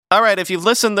All right, if you've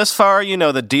listened this far, you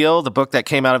know the deal. The book that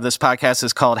came out of this podcast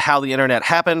is called How the Internet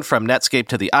Happened, From Netscape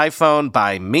to the iPhone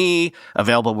by me,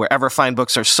 available wherever fine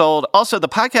books are sold. Also, the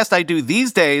podcast I do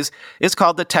these days is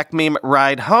called the Tech Meme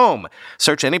Ride Home.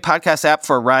 Search any podcast app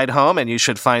for Ride Home, and you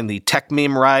should find the Tech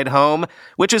Meme Ride Home,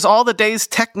 which is all the day's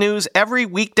tech news every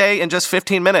weekday in just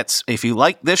 15 minutes. If you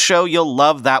like this show, you'll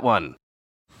love that one.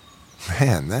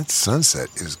 Man, that sunset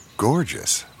is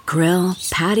gorgeous. Grill,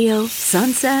 patio,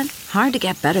 sunset. Hard to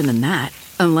get better than that.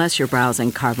 Unless you're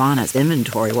browsing Carvana's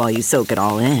inventory while you soak it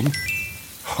all in.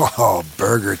 Oh,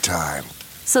 burger time.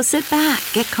 So sit back,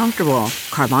 get comfortable.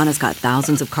 Carvana's got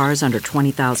thousands of cars under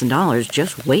 $20,000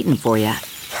 just waiting for you.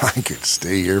 I could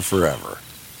stay here forever.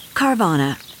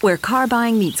 Carvana, where car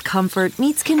buying meets comfort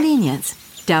meets convenience.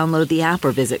 Download the app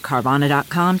or visit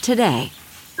Carvana.com today.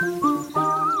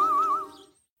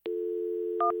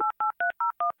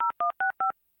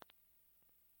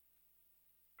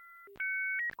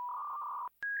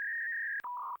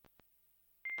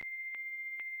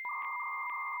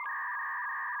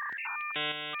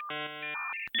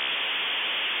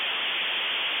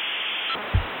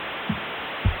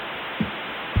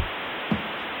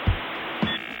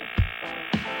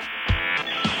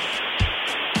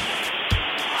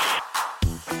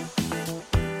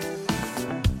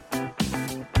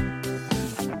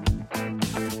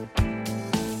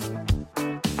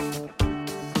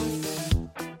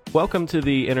 Welcome to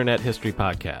the Internet History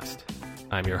Podcast.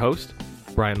 I'm your host,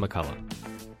 Brian McCullough.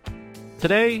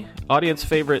 Today, audience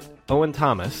favorite Owen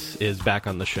Thomas is back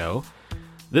on the show,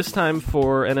 this time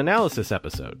for an analysis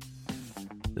episode.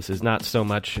 This is not so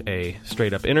much a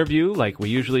straight-up interview like we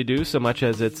usually do, so much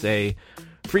as it's a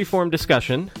free-form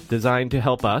discussion designed to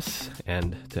help us,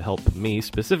 and to help me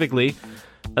specifically,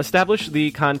 establish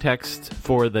the context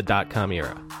for the dot-com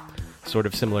era. Sort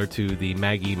of similar to the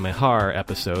Maggie Mehar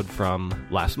episode from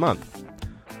last month.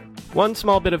 One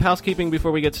small bit of housekeeping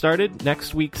before we get started.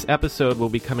 Next week's episode will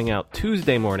be coming out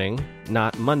Tuesday morning,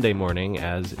 not Monday morning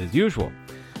as is usual.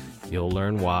 You'll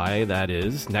learn why that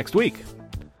is next week.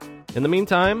 In the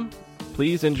meantime,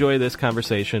 please enjoy this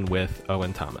conversation with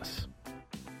Owen Thomas.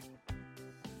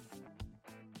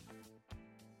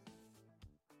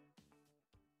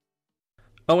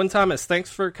 Owen Thomas, thanks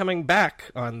for coming back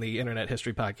on the Internet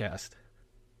History Podcast.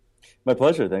 My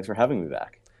pleasure. Thanks for having me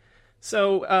back.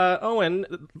 So,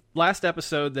 Owen, last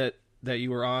episode that you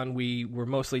were on, we were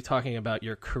mostly talking about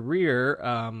your career.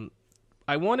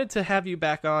 I wanted to have you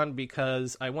back on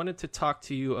because I wanted to talk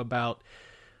to you about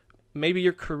maybe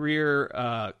your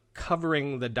career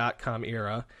covering the dot-com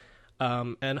era,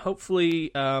 and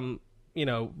hopefully,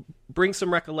 bring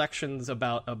some recollections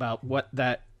about what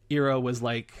that era was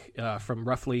like from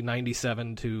roughly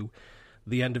 97 to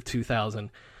the end of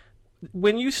 2000.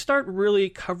 When you start really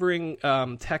covering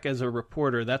tech as a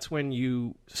reporter, that's when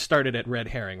you started at Red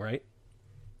Herring, right?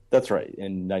 That's right,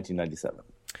 in 1997.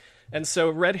 And so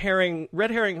Red Herring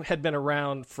had been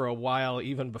around for a while,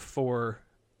 even before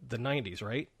the 90s,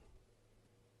 right?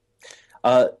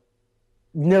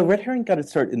 No, Red Herring got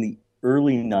its start in the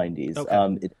early 90s.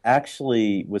 Okay. It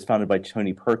actually was founded by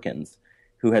Tony Perkins,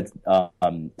 who had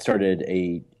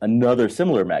started another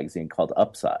similar magazine called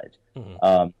Upside.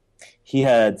 Mm-hmm. He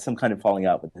had some kind of falling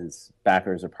out with his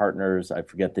backers or partners. I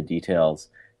forget the details,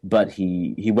 but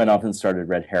he went off and started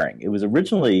Red Herring. It was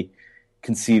originally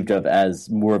conceived of as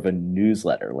more of a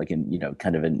newsletter, like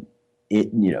kind of an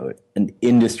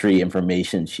industry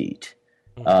information sheet.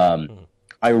 Mm-hmm.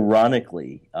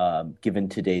 Ironically, given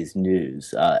today's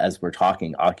news, as we're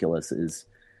talking, Oculus is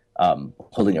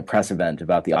holding a press event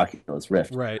about the Oculus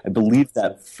Rift. Right. I believe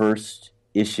that first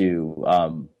issue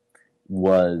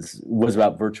was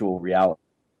about virtual reality.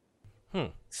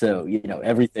 So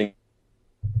everything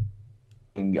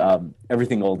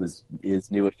old is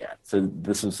new again. So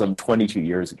this was some 22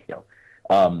 years ago.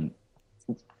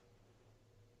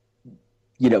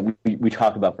 We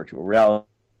talk about virtual reality,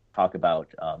 talk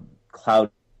about cloud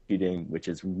computing, which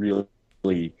is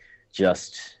really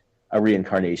just a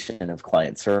reincarnation of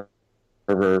client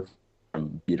server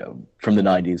from the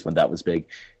 90s when that was big.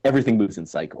 Everything moves in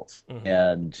cycles. Mm-hmm.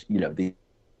 And the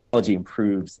technology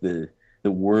improves, the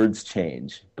words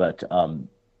change, but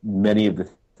many of the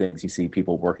things you see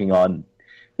people working on,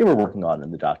 they were working on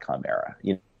in the dot-com era.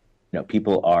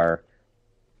 People are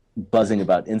buzzing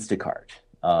about Instacart.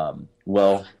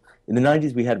 Well, in the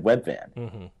 90s we had Webvan.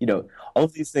 Mm-hmm. All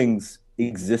of these things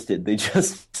existed. They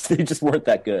just weren't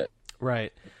that good.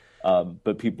 Right.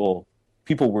 But people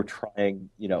were trying,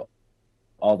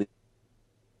 all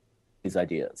these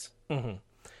ideas. Mm-hmm.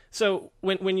 So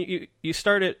when you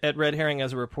started at Red Herring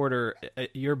as a reporter,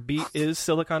 your beat is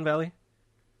Silicon Valley?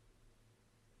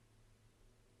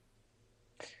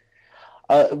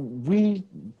 We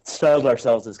styled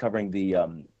ourselves as covering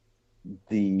the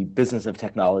business of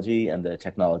technology and the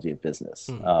technology of business.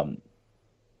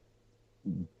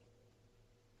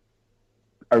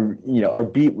 Our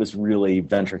beat was really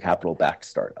venture capital backed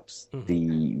startups.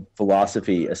 The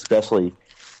philosophy, especially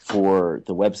for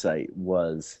the website,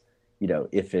 was,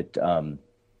 if it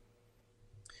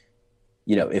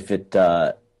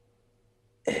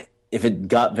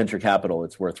got venture capital,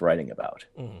 it's worth writing about.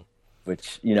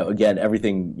 Which, again,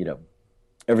 everything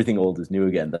old is new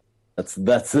again. That's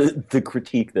the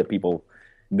critique that people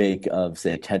make of,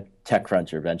 say,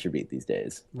 TechCrunch or VentureBeat these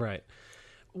days. Right.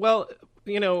 Well,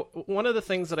 one of the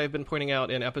things that I've been pointing out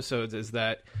in episodes is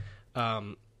that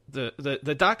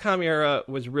the dot-com era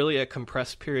was really a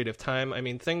compressed period of time. I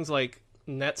mean, things like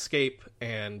Netscape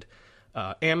and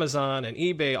Amazon and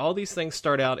eBay, all these things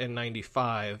start out in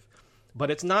 95,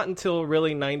 but it's not until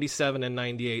really 97 and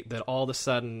 98 that all of a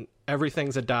sudden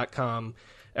everything's a dot-com.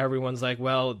 Everyone's like,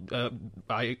 well,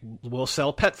 we'll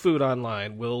sell pet food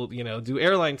online. We'll, do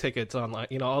airline tickets online.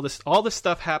 All this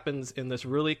stuff happens in this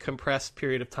really compressed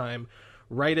period of time,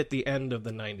 right at the end of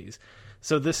the 90s.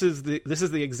 So this is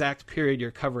the exact period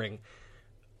you're covering.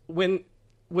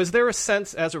 Was there a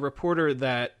sense as a reporter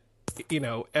that,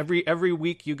 every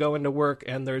week you go into work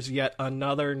and there's yet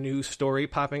another new story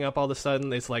popping up all of a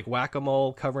sudden? It's like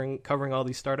whack-a-mole covering all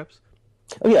these startups?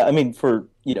 Oh yeah, I mean, for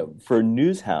a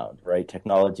news hound, right?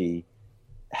 Technology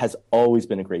has always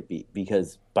been a great beat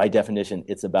because by definition,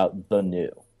 it's about the new.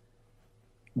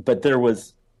 But there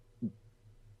was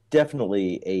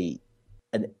definitely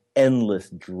an endless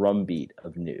drumbeat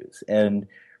of news. And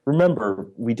remember,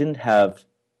 we didn't have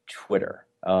Twitter.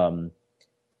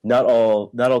 Not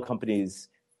all companies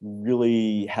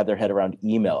really had their head around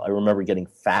email. I remember getting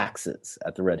faxes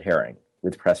at the Red Herring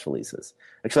with press releases.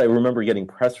 Actually, I remember getting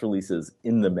press releases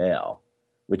in the mail,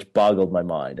 which boggled my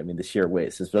mind. I mean, the sheer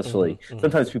waste, especially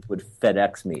sometimes people would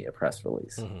FedEx me a press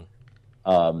release.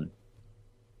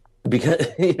 Because,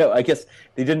 I guess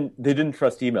they didn't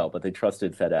trust email, but they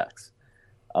trusted FedEx.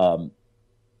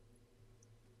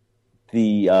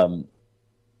 The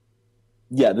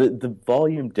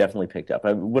volume definitely picked up.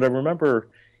 What I remember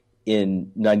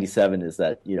in 97 is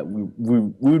that, we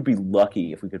would be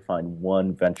lucky if we could find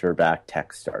one venture-backed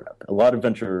tech startup. A lot of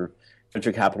venture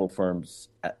capital firms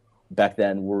back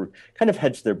then were kind of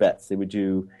hedged their bets. They would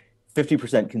do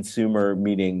 50% consumer,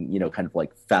 meaning, kind of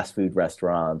like fast food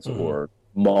restaurants or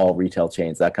mall retail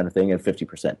chains, that kind of thing, and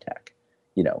 50% tech,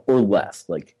 or less,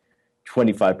 like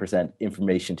 25%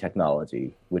 information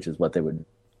technology, which is what they would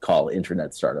call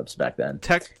internet startups back then.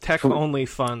 Tech-only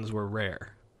funds were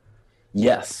rare.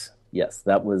 Yes,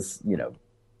 that was, and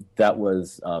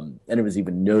it was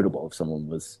even notable if someone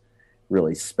was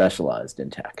really specialized in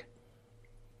tech.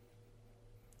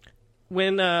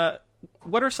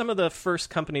 What are some of the first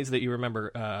companies that you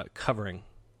remember covering?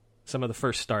 Some of the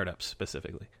first startups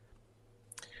specifically?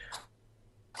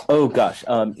 Oh gosh,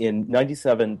 in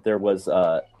 97 it was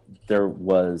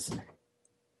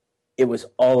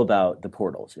all about the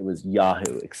portals. It was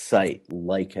Yahoo, Excite,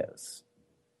 Lycos.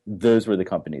 Those were the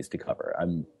companies to cover.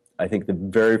 I think the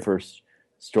very first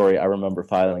story I remember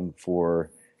filing for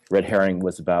Red Herring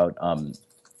was about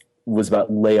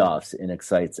layoffs in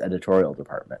Excite's editorial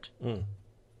department.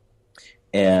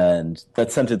 And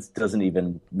that sentence doesn't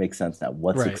even make sense now.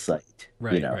 What's Excite?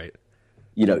 Right.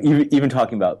 Even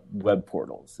talking about web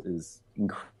portals is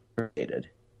incredible.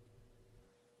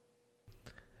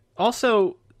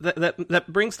 Also, that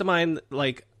brings to mind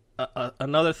like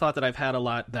another thought that I've had a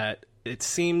lot, that it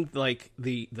seemed like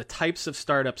the types of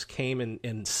startups came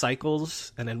in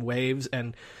cycles and in waves.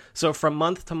 And so from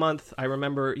month to month, I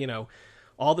remember,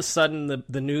 all of a sudden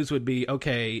the news would be,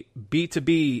 okay,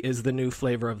 B2B is the new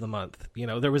flavor of the month.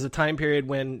 There was a time period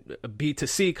when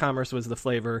B2C commerce was the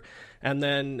flavor. And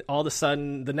then all of a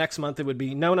sudden the next month it would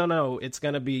be, no, it's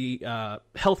going to be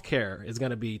healthcare is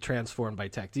going to be transformed by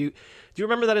tech. Do you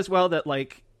remember that as well? That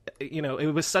like,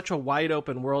 it was such a wide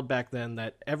open world back then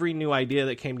that every new idea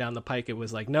that came down the pike, it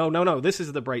was like, no, this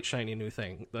is the bright, shiny new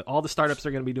thing. All the startups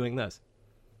are going to be doing this.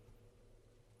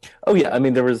 Oh yeah, I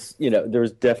mean there was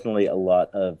definitely a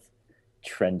lot of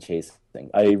trend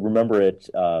chasing. I remember it,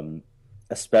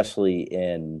 especially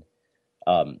in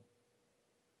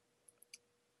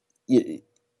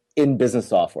business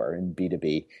software, in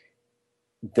B2B.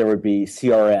 There would be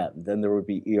CRM, then there would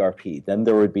be ERP, then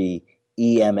there would be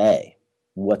EMA.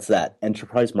 What's that?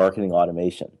 Enterprise Marketing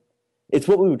Automation. It's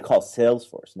what we would call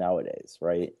Salesforce nowadays,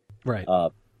 right? Right.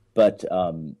 But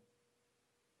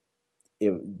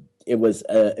it was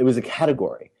a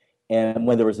category, and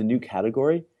when there was a new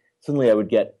category, suddenly I would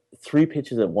get 3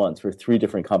 pitches at once for 3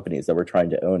 different companies that were trying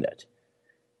to own it,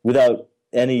 without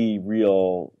any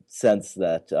real sense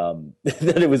that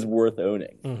that it was worth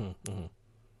owning. Mm-hmm, mm-hmm.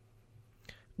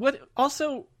 What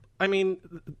also, I mean,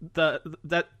 that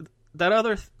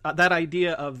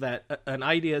idea of that an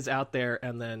idea is out there,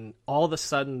 and then all of a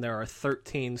sudden there are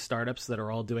 13 startups that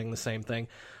are all doing the same thing.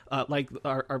 Like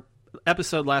our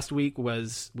episode last week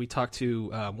we talked to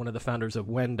one of the founders of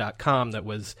When.com that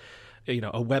was,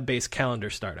 a web-based calendar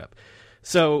startup.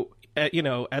 So, at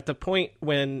the point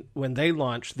when they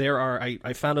launched,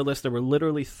 I found a list. There were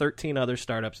literally 13 other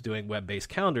startups doing web-based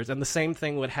calendars, and the same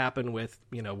thing would happen with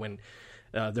when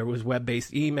there was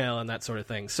web-based email and that sort of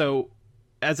thing. So,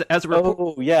 as a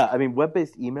oh yeah, I mean,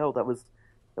 web-based email that was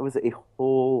a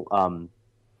whole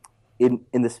in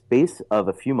the space of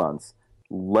a few months.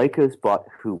 Lycos bought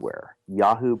Whoware,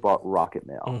 Yahoo bought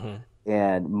Rocketmail, mm-hmm.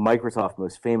 and Microsoft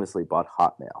most famously bought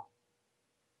Hotmail.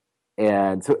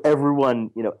 And so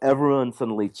everyone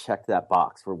suddenly checked that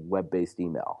box for web-based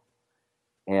email.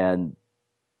 And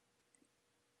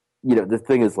the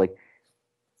thing is, like,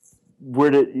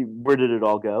 where did it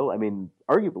all go? I mean,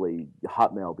 arguably,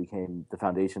 Hotmail became the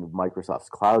foundation of Microsoft's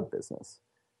cloud business.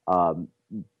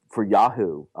 For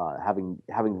Yahoo, having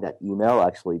that email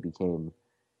actually became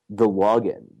the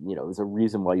login. It was a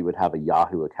reason why you would have a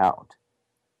Yahoo account.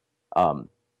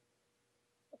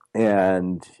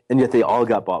 And yet they all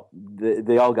got bought.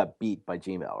 They all got beat by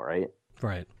Gmail, right?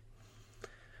 Right.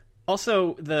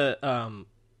 Also,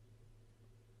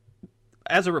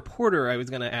 as a reporter, I was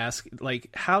going to ask, like,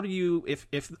 how do you,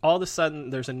 if all of a sudden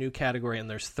there's a new category and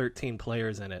there's 13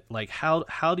 players in it, like, how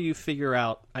do you figure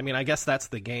out? I mean, I guess that's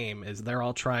the game, is they're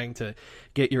all trying to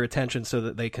get your attention so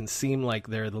that they can seem like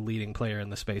they're the leading player in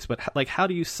the space. But like, how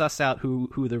do you suss out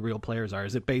who the real players are?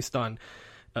 Is it based on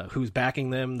who's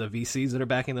backing them, the VCs that are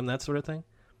backing them, that sort of thing?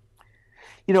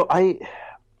 I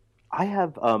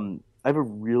have a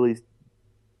really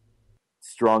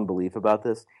strong belief about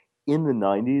this. In the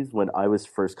 90s, when I was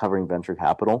first covering venture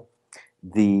capital,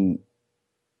 the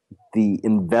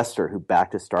investor who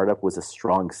backed a startup was a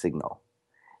strong signal.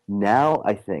 Now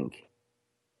I think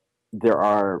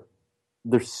there's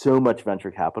so much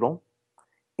venture capital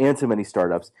and so many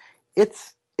startups.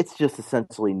 It's just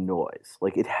essentially noise.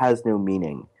 Like, it has no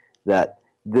meaning that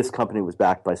this company was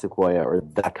backed by Sequoia, or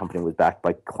that company was backed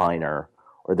by Kleiner,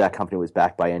 or that company was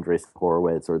backed by Andreessen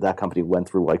Horowitz, or that company went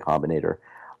through Y Combinator.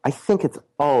 I think it's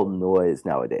all noise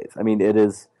nowadays. I mean, it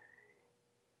is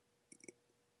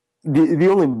the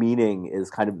only meaning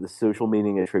is kind of the social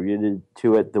meaning attributed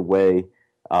to it. The way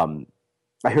I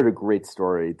heard a great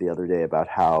story the other day about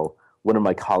how one of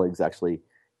my colleagues actually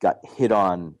got hit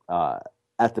on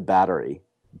at the Battery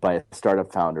by a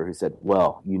startup founder who said,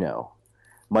 "Well,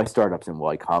 my startup's in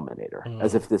Y Combinator,"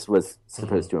 as if this was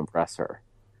supposed to impress her.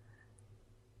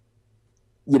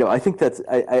 I think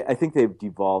I think they've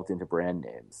devolved into brand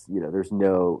names. There's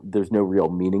no real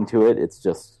meaning to it. It's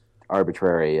just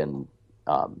arbitrary and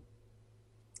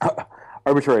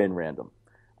random.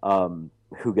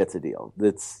 Who gets a deal?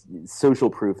 Social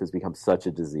proof has become such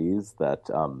a disease that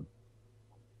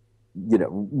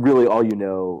really all you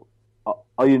know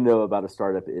about a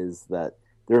startup is that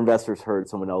their investors heard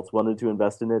someone else wanted to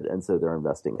invest in it, and so they're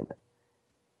investing in it.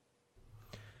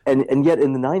 And yet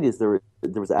in the 90s, there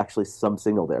was actually some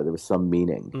signal there. There was some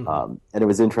meaning. Mm-hmm. And it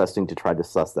was interesting to try to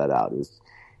suss that out. It was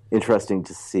interesting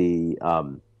to see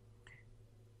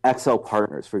XL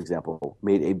Partners, for example,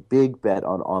 made a big bet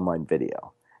on online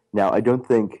video. Now, I don't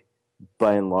think,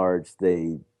 by and large,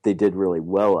 they did really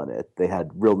well on it. They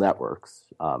had Real Networks,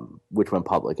 which went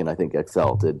public, and I think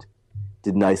XL did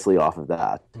nicely off of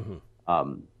that.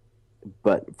 Mm-hmm.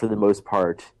 But for the most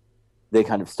part, they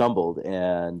kind of stumbled,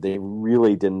 and they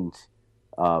really didn't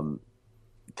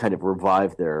kind of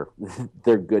revive their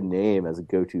good name as a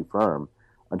go-to firm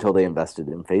until they invested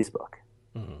in Facebook.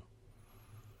 Mm-hmm.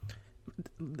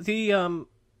 The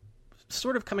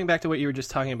sort of coming back to what you were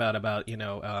just talking about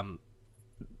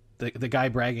the guy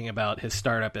bragging about his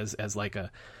startup as like a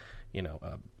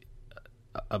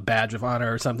badge of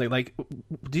honor or something. Like,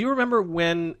 do you remember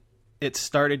when it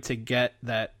started to get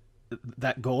that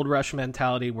gold rush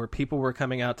mentality where people were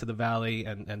coming out to the Valley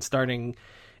and starting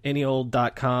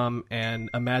AnyOld.com and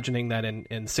imagining that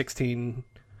in 16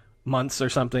 months or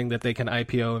something that they can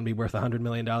IPO and be worth $100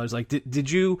 million? Like,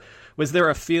 was there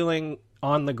a feeling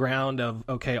on the ground of,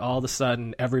 okay, all of a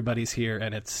sudden everybody's here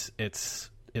and it's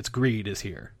greed is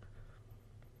here?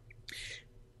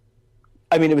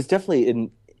 I mean, it was definitely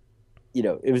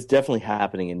it was definitely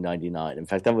happening in 99. In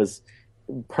fact, that was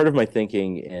part of my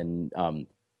thinking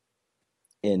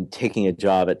in taking a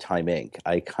job at Time Inc.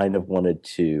 I kind of wanted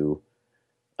to,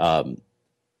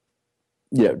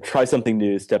 try something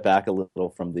new, step back a little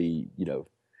from the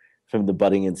from the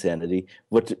budding insanity.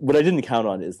 What I didn't count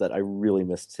on is that I really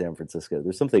missed San Francisco.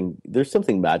 There's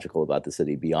something magical about the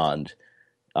city beyond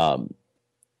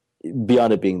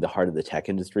it being the heart of the tech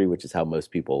industry, which is how most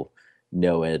people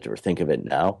know it or think of it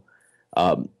now.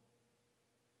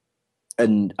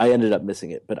 And I ended up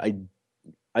missing it, but I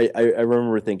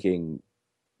remember thinking,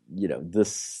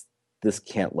 this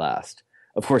can't last.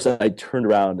 Of course, I turned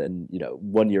around and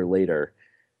 1 year later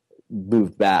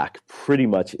moved back pretty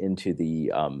much into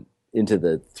the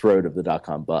throat of the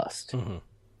dot-com bust. Mm-hmm.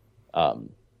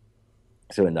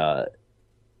 So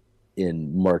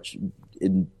in March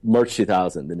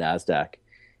 2000, the NASDAQ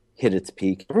hit its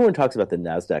peak. Everyone talks about the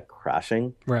NASDAQ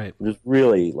crashing. Right. It was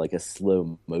really like a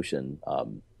slow motion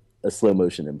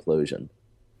implosion.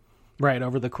 Right,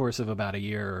 over the course of about a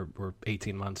year or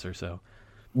 18 months or so.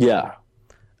 Yeah.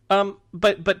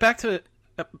 But back to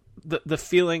the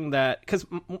feeling that, because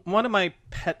one of my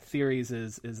pet theories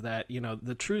is that,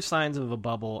 the true signs of a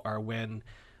bubble are when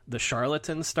the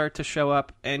charlatans start to show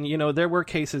up. And, there were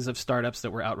cases of startups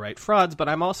that were outright frauds, but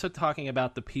I'm also talking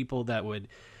about the people that would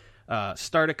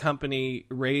start a company,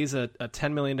 raise a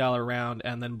 $10 million round,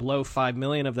 and then blow $5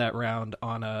 million of that round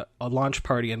on a launch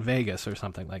party in Vegas or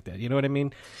something like that. You know what I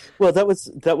mean? Well, that was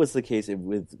the case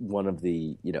with one of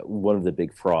the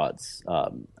big frauds.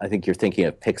 I think you're thinking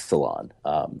of Pixelon.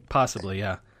 Possibly,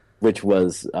 yeah. Which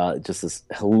was just this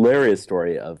hilarious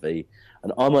story of an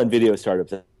online video startup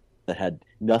that had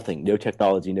nothing, no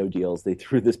technology, no deals. They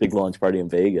threw this big launch party in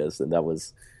Vegas, and that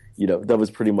was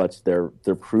pretty much their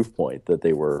proof point that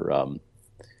they were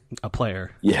a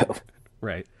player. Yeah,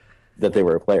 right. That they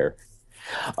were a player.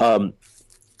 But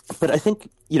I think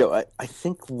I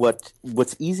think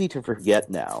what's easy to forget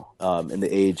now in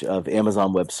the age of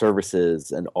Amazon Web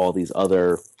Services and all these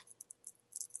other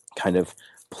kind of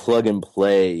plug and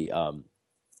play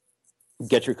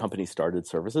get your company started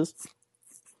services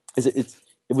is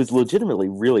it was legitimately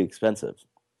really expensive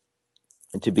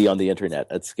to be on the internet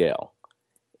at scale.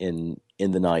 In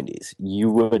the 90s, you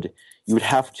would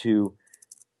have to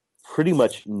pretty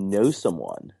much know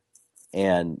someone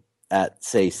and at,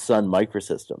 say, Sun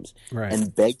Microsystems, right,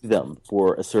 and beg them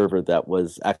for a server that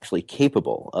was actually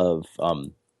capable of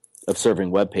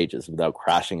serving web pages without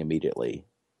crashing immediately.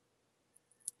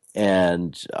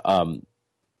 And I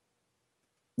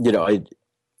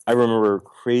remember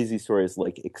crazy stories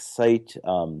like Excite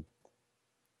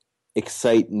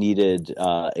needed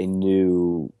a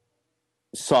new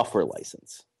software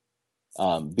license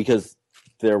because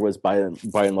there was by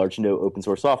and large no open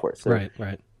source software. So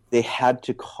right. They had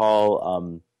to call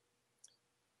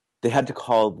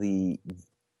the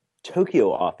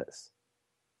Tokyo office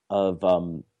of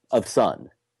Sun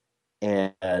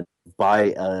and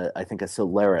buy I think a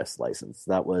Solaris license.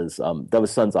 That was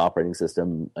Sun's operating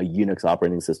system, a Unix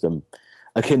operating system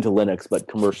akin to Linux but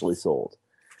commercially sold.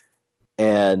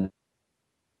 And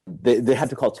they had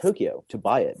to call Tokyo to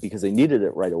buy it because they needed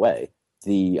it right away.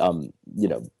 The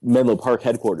Menlo Park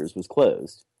headquarters was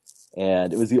closed,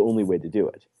 and it was the only way to do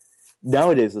it.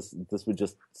 Nowadays, this would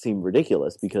just seem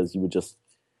ridiculous because you would just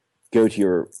go to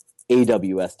your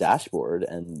AWS dashboard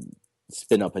and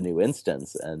spin up a new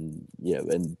instance and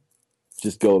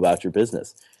just go about your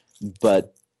business.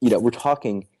 But we're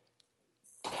talking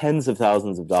tens of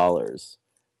thousands of dollars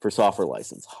for software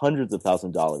license, hundreds of thousands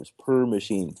of dollars per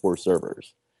machine for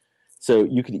servers. So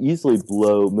you could easily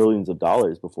blow millions of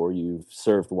dollars before you've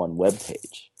served one web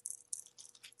page.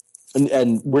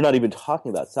 And we're not even talking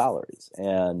about salaries.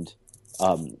 And,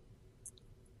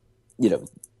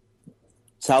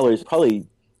 salaries probably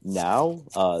now,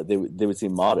 they would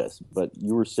seem modest, but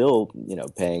you were still,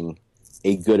 paying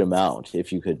a good amount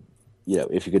if you could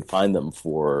find them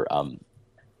for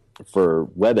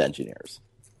web engineers.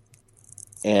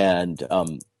 And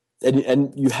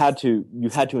you had to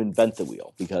invent the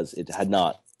wheel because it had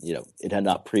not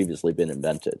previously been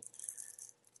invented.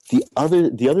 The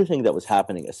other thing that was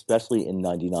happening, especially in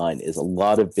 '99, is a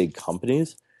lot of big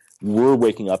companies were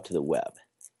waking up to the web,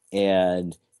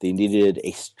 and they needed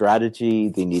a strategy,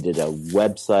 they needed a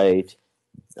website,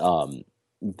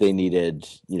 they needed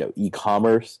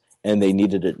e-commerce, and they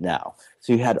needed it now.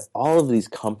 So you had all of these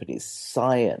companies,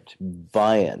 Scient,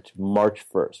 Viant, March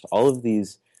 1st, all of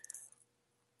these.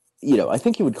 I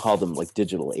think you would call them like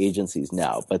digital agencies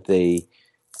now, but they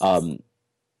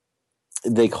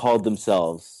called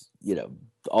themselves,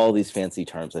 all these fancy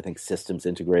terms. I think systems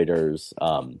integrators.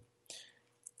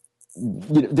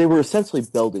 They were essentially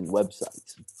building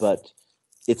websites, but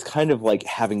it's kind of like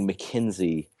having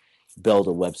McKinsey build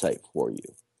a website for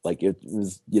you. Like it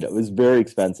was very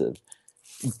expensive,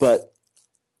 but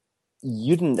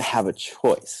you didn't have a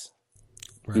choice,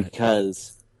 right?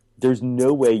 Because there's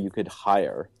no way you could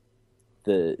hire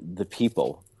the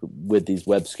people with these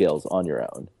web scales on your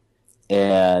own,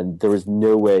 and there was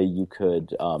no way you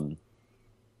could, you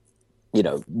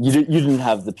didn't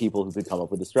have the people who could come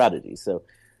up with a strategy. So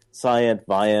Cyient,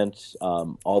 Viant,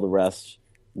 all the rest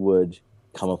would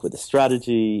come up with a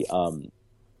strategy,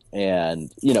 and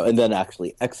then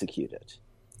actually execute it,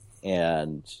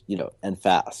 and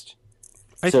fast.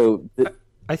 I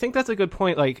think that's a good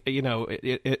point. Like,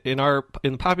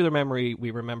 in popular memory,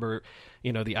 we remember,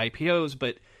 the IPOs,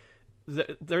 but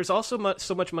there's also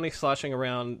so much money sloshing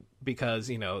around because,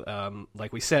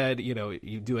 like we said,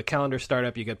 you do a calendar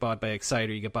startup, you get bought by Excite,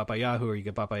 or you get bought by Yahoo, or you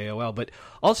get bought by AOL. But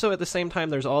also at the same time,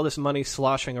 there's all this money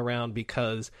sloshing around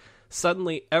because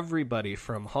suddenly everybody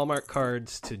from Hallmark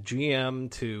cards to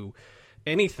GM to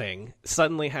anything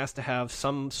suddenly has to have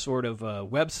some sort of a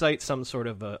website, some sort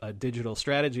of a digital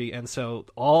strategy. And so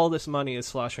all this money is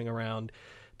sloshing around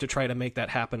to try to make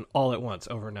that happen all at once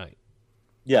overnight.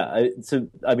 Yeah.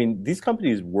 These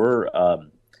companies were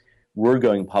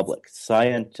going public.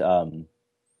 Cyient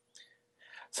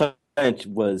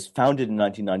was founded in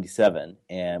 1997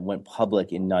 and went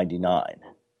public in 99.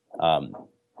 I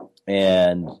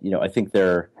think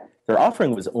their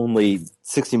offering was only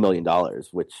 $60 million,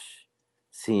 which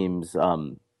seems,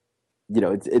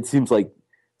 it seems like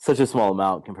such a small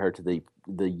amount compared to the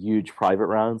huge private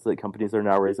rounds that companies are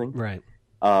now raising. Right.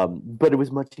 But it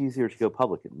was much easier to go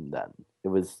public than then. It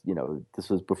was,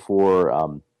 this was before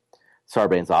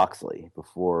Sarbanes-Oxley,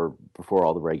 before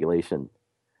all the regulation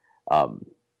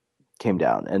came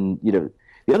down. And, the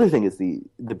other thing is the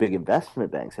big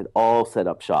investment banks had all set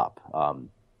up shop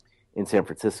in San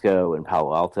Francisco and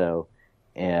Palo Alto,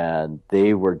 and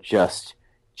they were just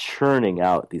churning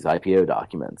out these IPO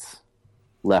documents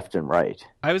left and right.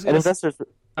 I was going to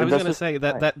say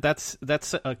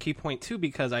that's a key point too,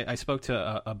 because I spoke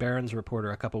to a Barron's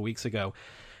reporter a couple weeks ago,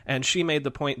 and she made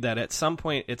the point that at some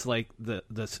point it's like the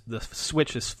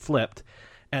switch is flipped,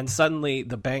 and suddenly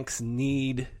the banks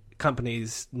need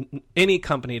any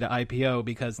company to IPO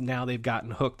because now they've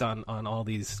gotten hooked on all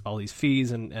these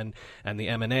fees and the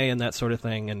M&A and that sort of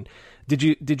thing. And did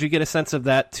you get a sense of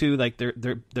that too? Like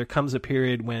there comes a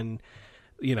period when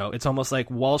it's almost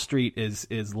like Wall Street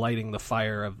is lighting the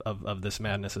fire of this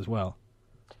madness as well.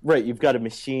 Right, you've got a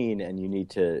machine and you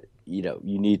need to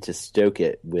stoke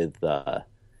it with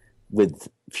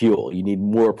fuel. You need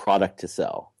more product to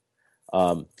sell,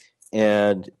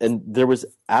 and there was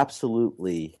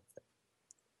absolutely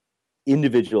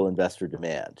individual investor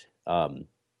demand. I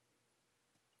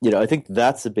think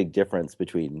that's a big difference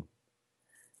between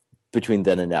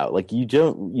then and now. Like you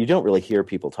don't really hear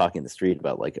people talking in the street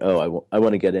about like, oh, I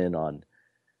want to get in on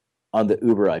the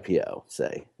Uber IPO,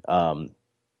 say. I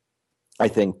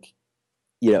think,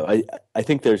 I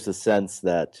think there's a sense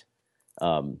that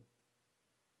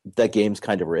that game's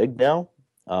kind of rigged now,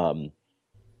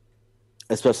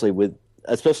 especially with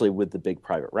the big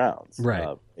private rounds.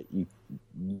 Right. You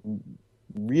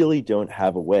really don't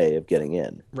have a way of getting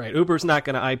in. Right. Uber's not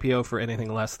going to IPO for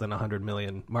anything less than 100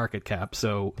 million market cap.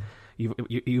 So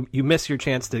you miss your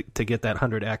chance to get that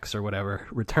 100x or whatever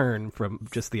return from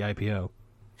just the IPO.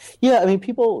 Yeah. I mean,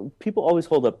 people always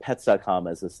hold up Pets.com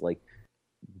as this like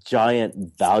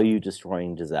giant value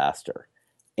destroying disaster.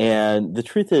 And the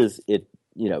truth is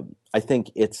I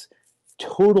think its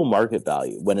total market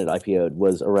value when it IPO'd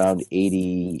was around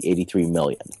 83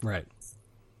 million. Right.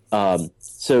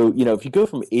 So, if you go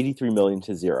from 83 million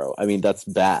to zero, I mean, that's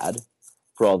bad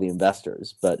for all the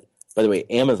investors. But by the way,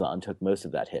 Amazon took most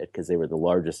of that hit because they were the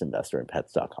largest investor in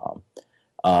Pets.com.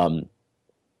 And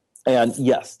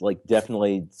yes, like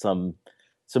definitely some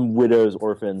widows,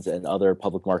 orphans, and other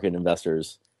public market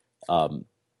investors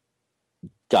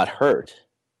got hurt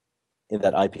in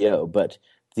that IPO. But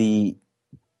the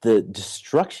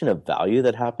destruction of value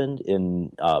that happened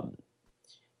in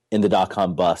the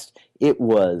dot-com bust, it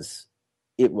was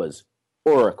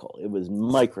Oracle, it was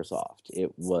Microsoft,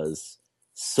 it was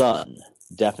Sun,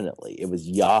 definitely, it was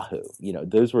Yahoo.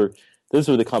 Those were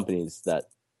the companies that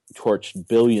torched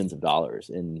billions of dollars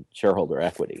in shareholder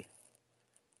equity.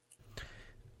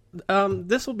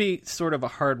 This will be sort of a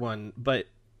hard one, but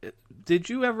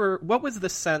what was the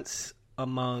sense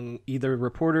among either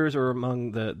reporters or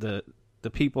among the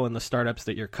people in the startups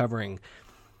that you're covering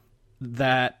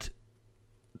that,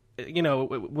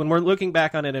 when we're looking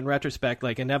back on it in retrospect,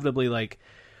 like inevitably, like,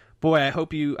 boy, I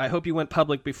hope you went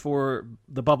public before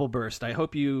the bubble burst. I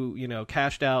hope you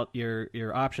cashed out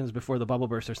your options before the bubble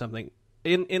burst or something.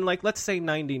 In like, let's say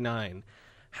 99,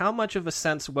 how much of a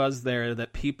sense was there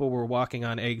that people were walking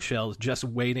on eggshells just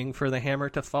waiting for the hammer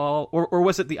to fall? Or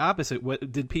was it the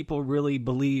opposite? Did people really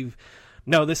believe,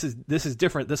 no, this is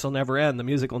different. This will never end. The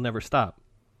music will never stop.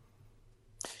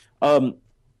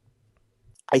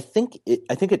 I think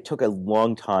it took a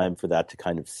long time for that to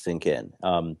kind of sink in.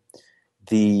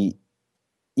 The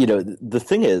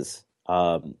thing is,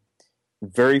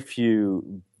 very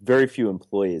few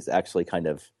employees actually kind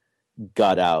of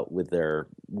got out with their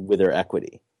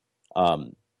equity.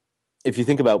 If you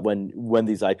think about when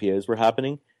these IPOs were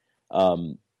happening,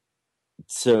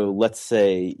 so let's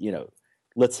say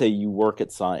you work at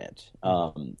Scient,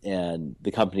 and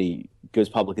the company goes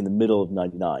public in the middle of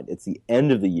 '99. It's the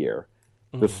end of the year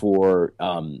before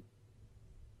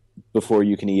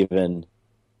you can even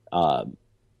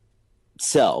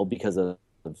sell because of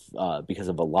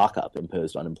a lockup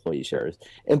imposed on employee shares.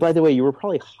 And by the way, you were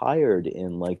probably hired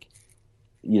in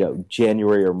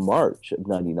January or March of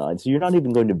 '99, so you're not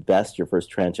even going to vest your first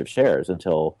tranche of shares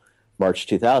until March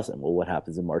 2000. Well, what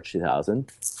happens in March 2000?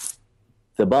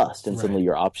 The bust, and suddenly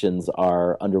your options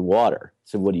are underwater.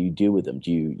 So what do you do with them?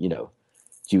 Do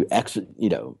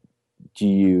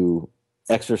you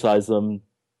exercise them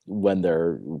when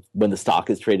the stock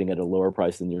is trading at a lower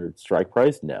price than your strike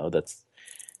price? No, that's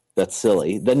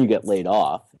silly. Then you get laid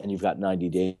off, and you've got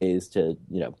 90 days to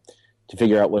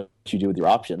figure out what you do with your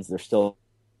options. They're still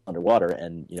underwater,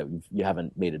 and you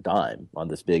haven't made a dime on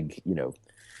this big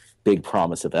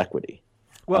promise of equity.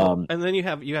 Well, and then you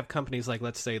have companies like,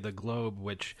 let's say, the Globe,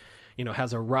 which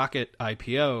has a rocket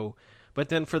IPO, but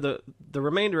then for the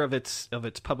remainder of its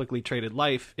publicly traded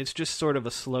life, it's just sort of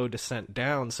a slow descent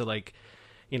down. So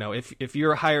if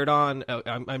you're hired on,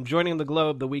 I'm joining the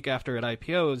Globe the week after it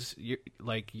IPOs,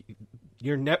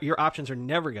 your options are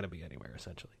never going to be anywhere,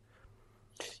 essentially.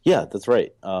 Yeah, that's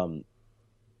right.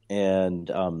 And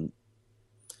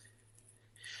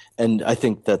I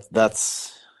think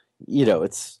that's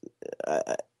it's.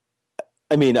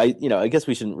 I guess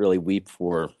we shouldn't really weep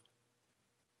for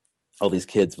all these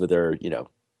kids with their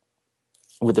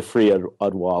with the free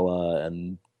Odwalla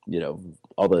and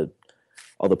all the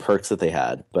perks that they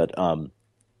had, but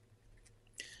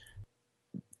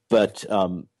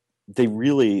they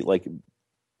really,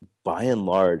 by and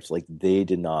large, they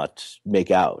did not make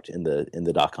out in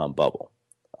the dot-com bubble.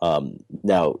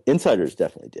 Now, insiders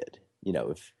definitely did.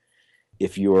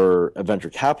 If you're a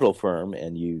venture capital firm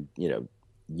and you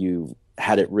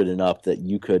had it written up that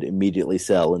you could immediately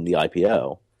sell in the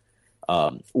IPO,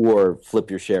 or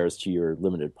flip your shares to your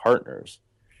limited partners,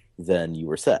 then you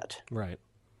were set. Right.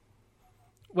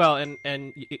 Well,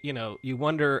 and you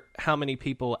wonder how many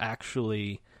people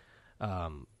actually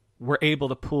were able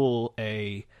to pull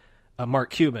a Mark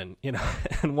Cuban,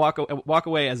 and walk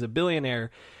away as a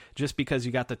billionaire just because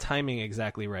you got the timing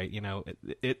exactly right.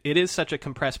 It is such a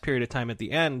compressed period of time at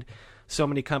the end. So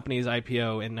many companies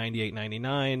IPO in 98,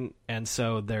 99, and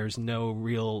so there's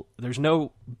not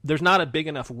a big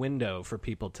enough window for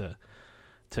people to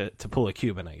pull a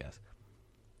Cuban, I guess.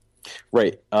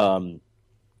 Right.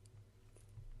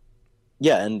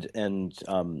 Yeah, and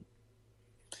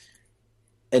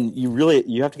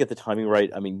you have to get the timing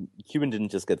right. I mean, Cuban didn't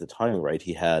just get the timing right.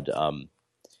 He had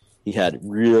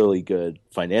really good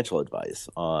financial advice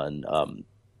on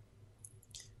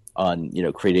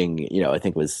creating, I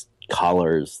think it was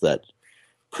collars that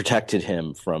protected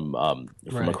him from a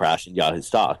crash in Yahoo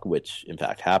stock, which in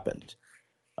fact happened.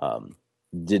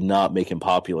 Did not make him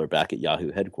popular back at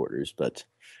Yahoo headquarters, but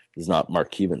it's not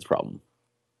Mark Cuban's problem.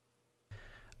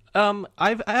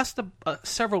 I've asked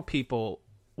several people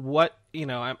what,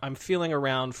 I'm feeling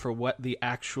around for what the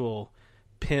actual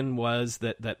pin was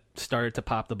that started to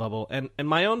pop the bubble. And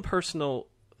my own personal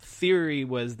theory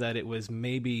was that it was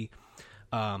maybe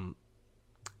ad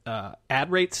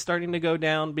rates starting to go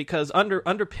down, because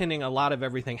underpinning a lot of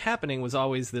everything happening was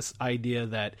always this idea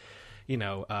that,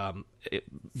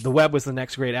 the web was the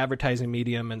next great advertising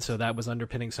medium. And so that was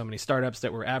underpinning so many startups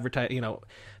that were advertising,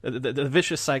 the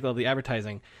vicious cycle of the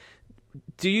advertising.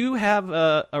 Do you have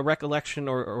a recollection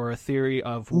or a theory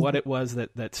of what it was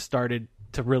that started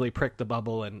to really prick the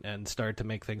bubble and started to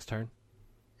make things turn?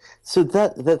 So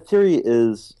that theory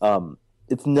is,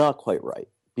 it's not quite right,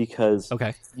 because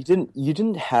you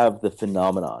didn't have the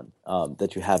phenomenon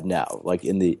that you have now, like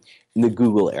in the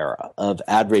Google era of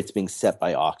ad rates being set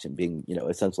by auction, being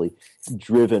essentially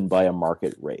driven by a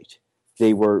market rate.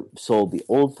 They were sold the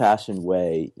old-fashioned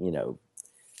way,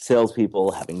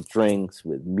 salespeople having drinks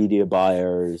with media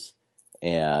buyers,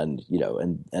 and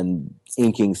and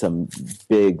inking some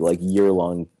big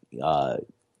year-long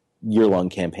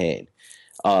campaign.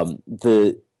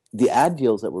 The ad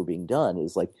deals that were being done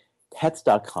is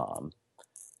Pets.com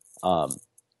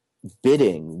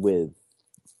bidding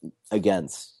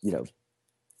against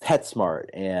PetSmart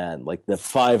and the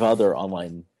 5 other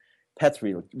online pets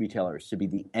retailers to be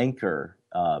the anchor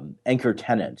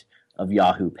tenant of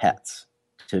Yahoo Pets,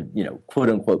 to quote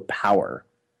unquote power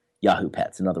Yahoo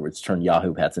Pets. In other words, turn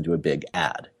Yahoo Pets into a big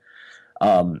ad.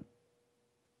 And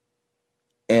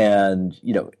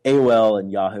AOL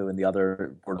and Yahoo and the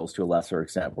other portals to a lesser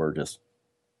extent were just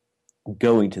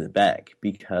going to the bank,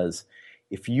 because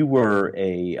if you were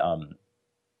a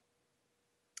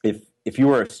if you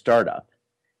were a startup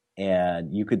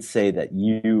and you could say that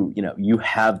you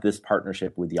have this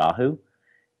partnership with Yahoo,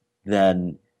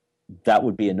 then that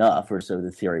would be enough, or so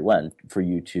the theory went, for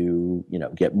you to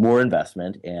get more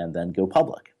investment and then go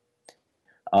public.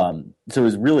 So it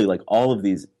was really like all of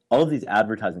these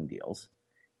advertising deals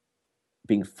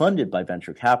being funded by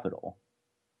venture capital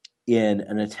in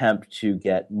an attempt to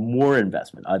get more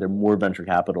investment, either more venture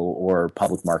capital or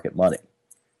public market money.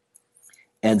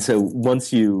 And so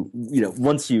once you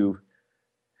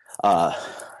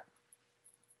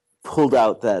pulled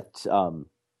out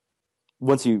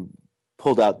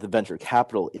the venture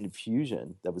capital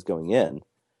infusion that was going in,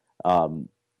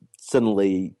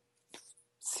 suddenly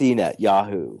CNET,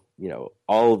 Yahoo,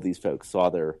 all of these folks saw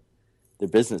their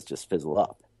business just fizzle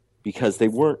up, because they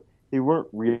weren't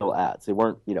real ads. They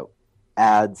weren't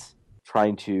ads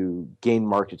trying to gain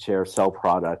market share, sell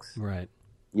products, right?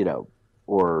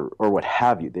 Or what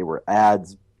have you. They were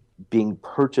ads being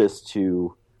purchased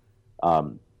to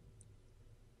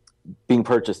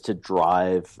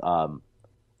drive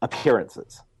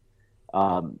appearances,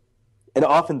 and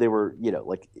often they were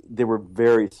they were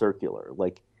very circular.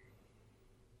 Like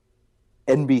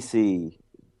NBC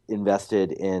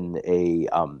invested in a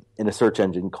search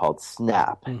engine called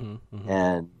Snap,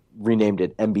 and renamed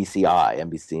it NBCI,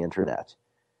 NBC Internet,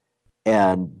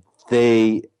 and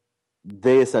they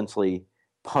essentially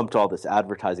pumped all this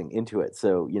advertising into it,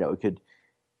 so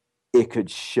it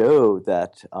could show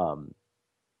that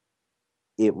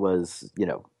it was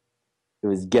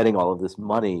getting all of this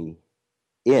money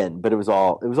in, but it was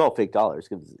all fake dollars,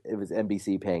 because it was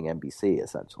NBC paying NBC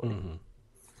essentially. Mm-hmm.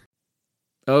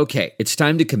 Okay, it's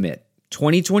time to commit.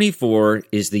 2024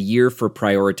 is the year for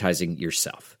prioritizing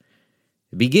yourself.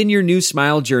 Begin your new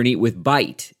smile journey with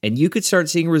Byte, and you could start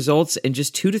seeing results in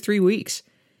just 2 to 3 weeks.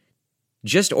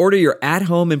 Just order your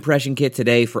at-home impression kit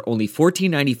today for only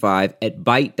 $14.95 at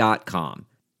Byte.com.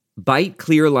 Byte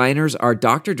clear liners are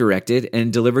doctor-directed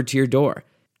and delivered to your door.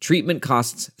 Treatment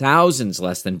costs thousands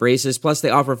less than braces, plus they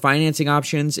offer financing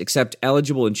options, accept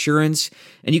eligible insurance,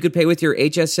 and you could pay with your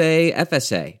HSA,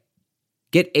 FSA.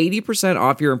 Get 80%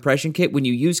 off your impression kit when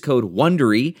you use code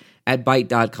WONDERY at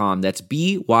Byte.com. That's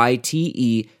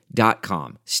BYTE.com.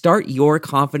 Start your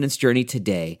confidence journey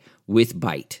today with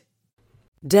Byte.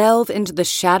 Delve into the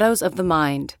shadows of the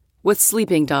mind with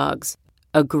Sleeping Dogs,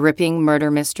 a gripping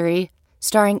murder mystery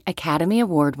starring Academy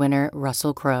Award winner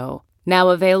Russell Crowe. Now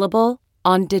available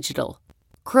on digital.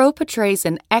 Crowe portrays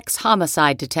an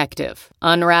ex-homicide detective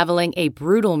unraveling a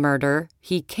brutal murder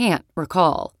he can't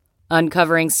recall.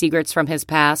 Uncovering secrets from his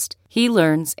past, he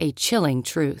learns a chilling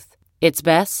truth. It's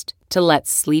best to let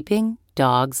sleeping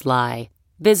dogs lie.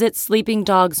 Visit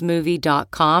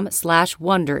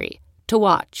sleepingdogsmovie.com/Wondery to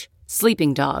watch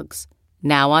Sleeping Dogs,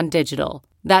 now on digital.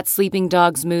 That's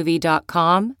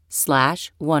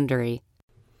sleepingdogsmovie.com/Wondery.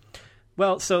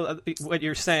 Well, so what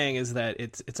you're saying is that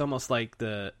it's almost like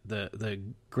the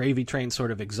gravy train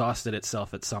sort of exhausted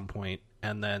itself at some point,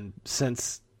 and then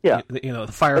since the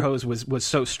fire hose was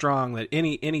so strong that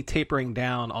any tapering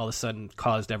down all of a sudden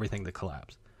caused everything to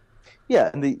collapse.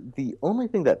 Yeah, and the only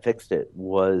thing that fixed it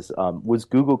was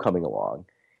Google coming along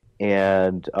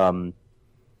and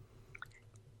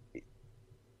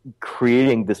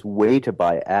creating this way to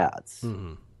buy ads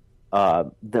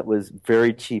that was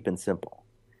very cheap and simple.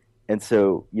 And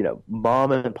so,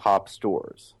 mom and pop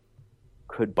stores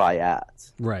could buy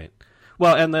ads. Right.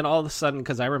 Well, and then all of a sudden,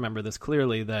 because I remember this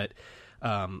clearly, that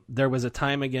there was a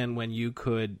time again when you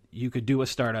could do a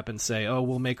startup and say, "Oh,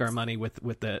 we'll make our money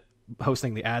with the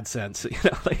hosting the AdSense,"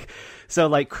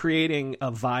 creating a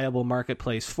viable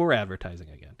marketplace for advertising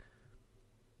again.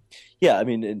 Yeah, I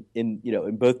mean, in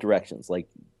both directions, like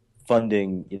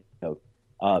funding,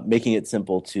 making it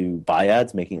simple to buy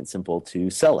ads, making it simple to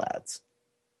sell ads,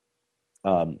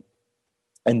 and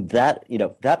that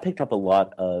that picked up a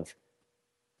lot of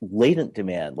latent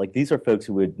demand. Like, these are folks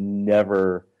who would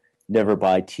never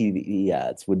buy TV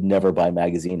ads, would never buy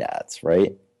magazine ads,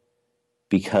 right?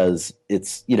 Because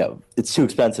it's too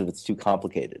expensive, it's too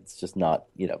complicated, it's just not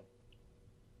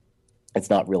it's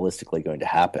not realistically going to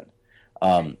happen.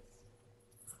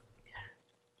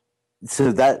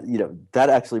 So that that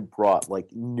actually brought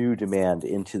like new demand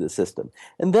into the system.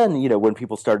 And then when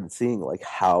people started seeing like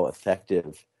how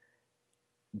effective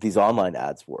these online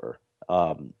ads were,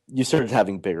 you started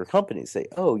having bigger companies say,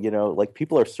 "Oh, like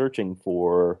people are searching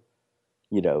for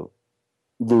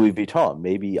Louis Vuitton.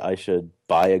 Maybe I should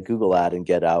buy a Google ad and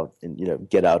get out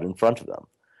in front of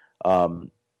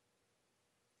them.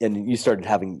 And you started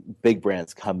having big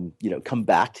brands come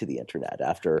back to the internet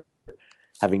after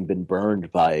having been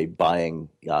burned by buying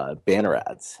banner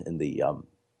ads in the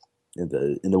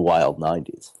wild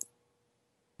 90s.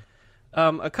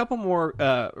 A couple more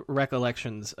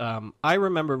recollections. I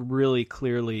remember really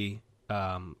clearly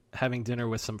having dinner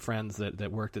with some friends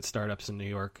that worked at startups in New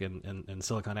York and in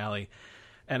Silicon Alley,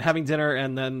 and having dinner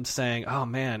and then saying, "Oh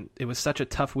man, it was such a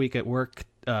tough week at work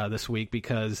this week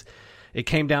because it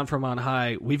came down from on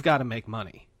high. We've got to make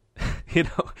money."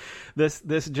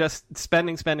 This just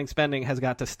spending has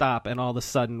got to stop, and all of a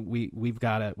sudden we've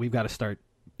got to start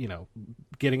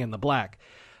getting in the black.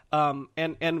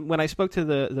 And when I spoke to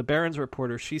the Barron's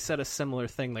reporter, she said a similar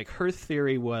thing. Like, her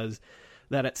theory was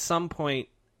that at some point,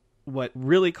 what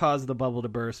really caused the bubble to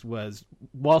burst was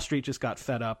Wall Street just got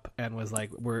fed up and was like,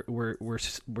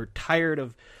 we're tired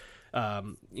of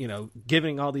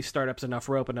giving all these startups enough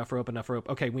rope.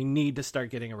 Okay, we need to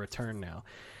start getting a return now.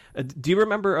 Do you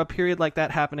remember a period like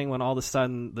that happening when all of a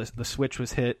sudden the switch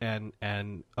was hit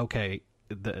and okay,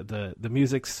 the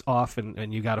music's off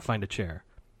and you got to find a chair?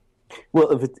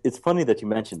 Well, it's funny that you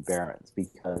mentioned Barron's,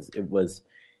 because it was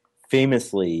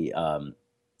famously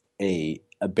a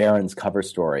Barron's cover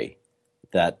story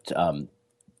that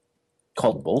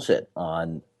called bullshit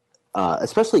on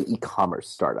especially e-commerce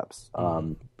startups.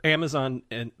 Amazon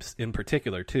in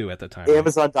particular, too, at the time.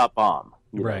 Amazon.bomb.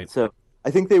 Right. So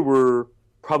I think they were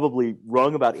probably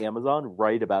wrong about Amazon,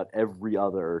 right about every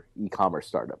other e-commerce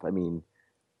startup. I mean,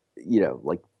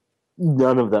 like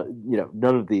none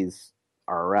of these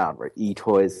are around, right?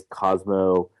 eToys,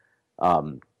 Cosmo,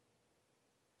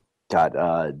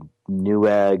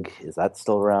 Newegg, is that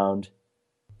still around?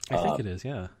 I think it is,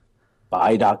 yeah.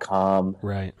 Buy.com.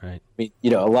 Right. I mean,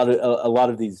 a lot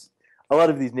of these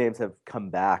names have come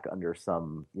back under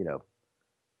some,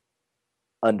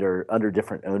 under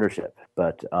different ownership,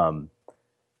 but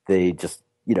they just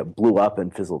blew up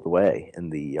and fizzled away in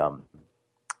the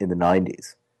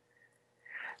 90s.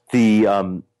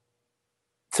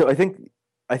 So I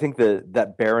think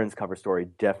that Barron's cover story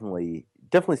definitely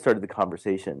started the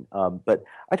conversation, but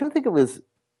I don't think it was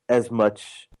as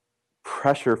much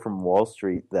pressure from Wall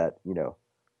Street that you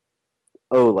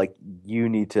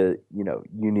need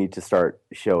to start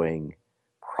showing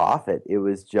profit. It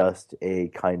was just a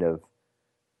kind of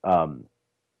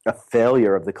a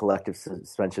failure of the collective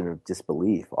suspension of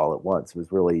disbelief all at once. It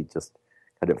was really just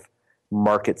kind of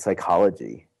market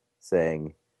psychology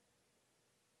saying,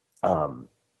 "Oh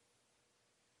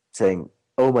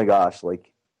my gosh,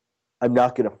 like I'm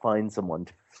not going to find someone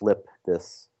to flip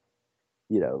this,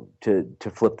 to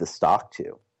flip the stock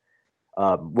to."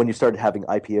 When you started having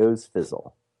IPOs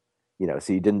fizzle,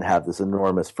 so you didn't have this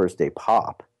enormous first day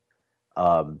pop,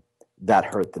 that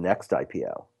hurt the next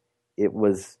IPO. It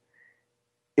was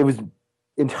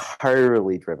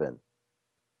entirely driven,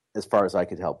 as far as I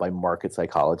could tell, by market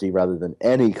psychology rather than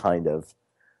any kind of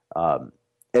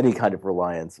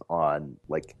reliance on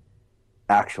like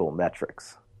actual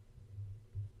metrics.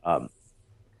 I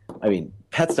mean,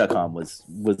 Pets.com was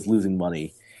losing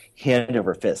money hand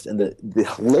over fist, and the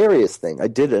hilarious thing, I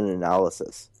did an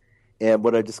analysis, and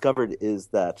what I discovered is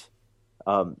that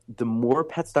the more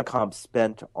Pets.com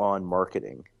spent on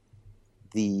marketing,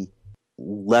 the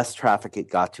less traffic it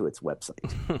got to its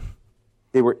website.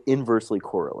 They were inversely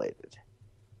correlated.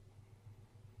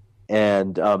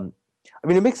 And I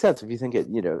mean, it makes sense if you think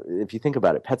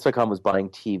about it. Pets.com was buying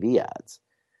TV ads.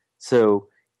 So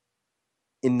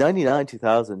in 99,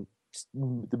 2000,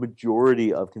 the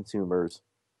majority of consumers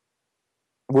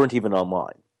weren't even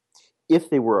online.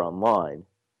 If they were online,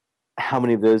 how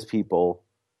many of those people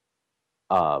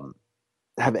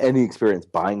have any experience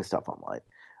buying stuff online?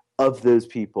 Of those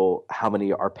people, how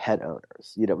many are pet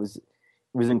owners? It was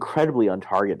incredibly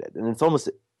untargeted, and it's almost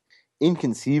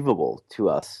inconceivable to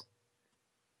us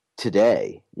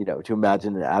today, to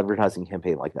imagine an advertising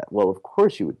campaign like that. Well, of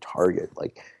course you would target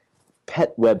like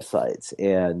pet websites,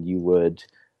 and you would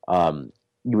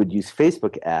use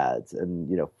Facebook ads,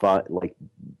 and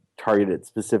target it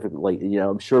specifically.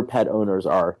 I'm sure pet owners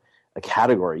are a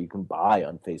category you can buy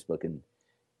on Facebook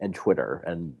and Twitter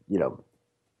and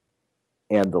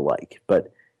and the like,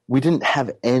 but we didn't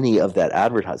have any of that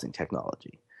advertising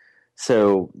technology.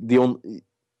 So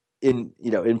in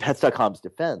Pets.com's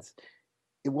defense,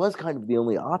 it was kind of the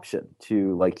only option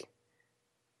to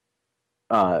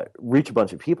reach a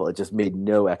bunch of people. It just made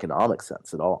no economic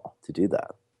sense at all to do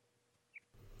that.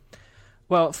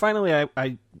 Well, finally,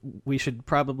 we should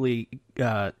probably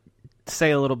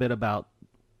say a little bit about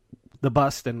the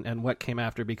bust and what came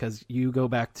after, because you go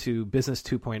back to Business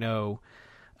 2.0,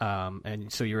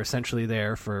 and so you're essentially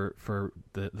there for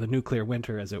the nuclear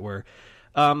winter, as it were.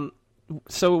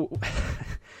 So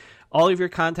all of your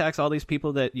contacts, all these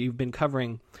people that you've been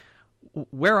covering,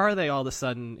 where are they all of a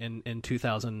sudden in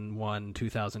 2001,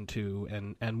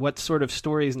 2002, and what sort of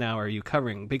stories now are you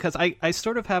covering? Because I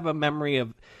sort of have a memory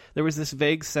of, there was this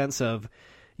vague sense of,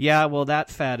 yeah, well,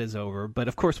 that fad is over, but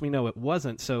of course we know it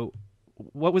wasn't. So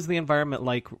what was the environment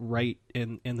like right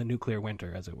in the nuclear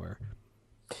winter, as it were?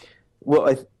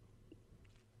 Well,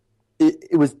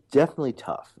 it was definitely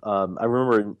tough. I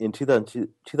remember in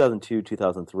 2002,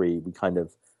 2003, we kind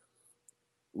of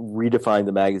redefined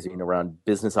the magazine around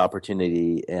business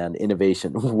opportunity and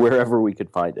innovation wherever we could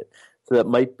find it. So that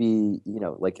might be,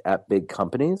 like at big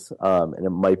companies, and it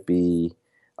might be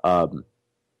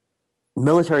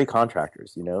military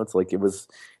contractors. It's like it was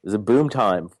a boom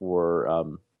time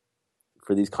for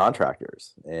these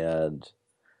contractors, and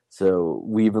so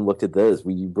we even looked at those.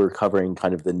 We were covering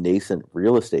kind of the nascent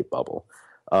real estate bubble.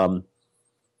 The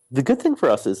good thing for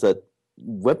us is that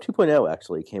Web 2.0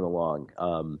 actually came along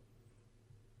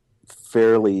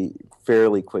fairly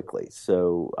quickly.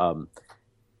 So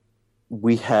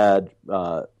we had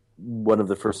one of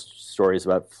the first stories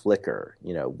about Flickr.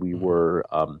 We were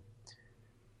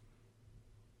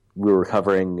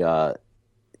covering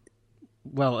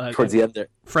towards the end there.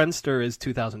 Friendster is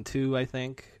 2002, I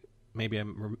think. Maybe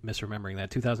I'm misremembering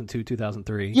that. 2002,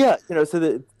 2003. Yeah, so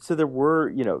there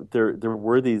were there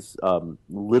were these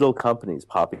little companies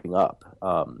popping up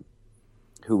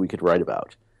who we could write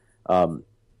about.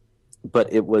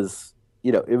 But it was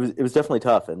it was definitely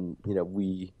tough, and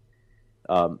we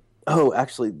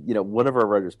actually one of our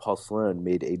writers, Paul Sloan,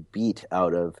 made a beat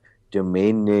out of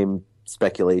domain name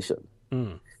speculation.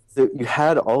 So you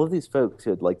had all of these folks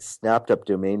who had snapped up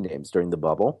domain names during the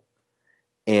bubble,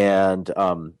 and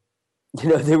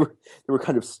they were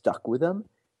kind of stuck with them,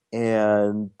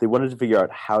 and they wanted to figure out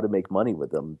how to make money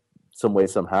with them some way,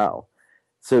 somehow.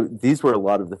 So these were a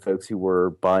lot of the folks who were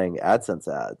buying AdSense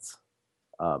ads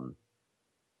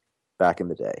back in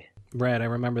the day. Right, I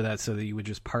remember that. So that you would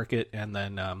just park it, and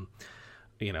then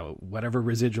whatever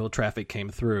residual traffic came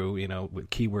through, with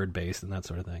keyword based and that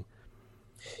sort of thing.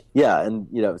 Yeah, and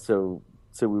so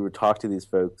we would talk to these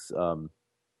folks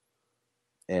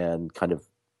and kind of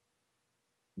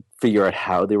figure out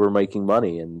how they were making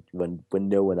money, and when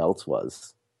no one else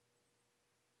was.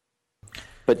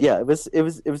 But yeah, it was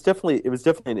definitely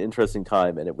an interesting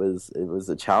time, and it was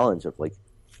a challenge of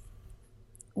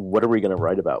what are we going to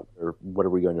write about, or what are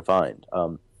we going to find?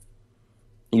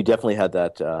 You definitely had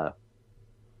that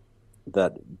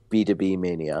B2B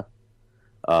mania,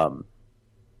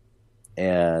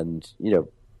 and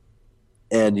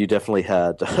you definitely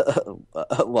had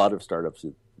a lot of startups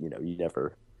that you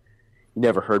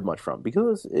never heard much from,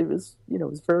 because it was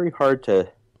very hard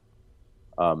to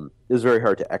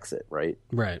exit, right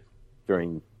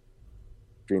during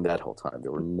that whole time.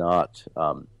 There were not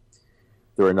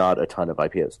a ton of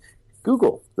IPOs.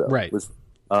 Google, though, was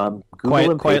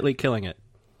quietly killing it.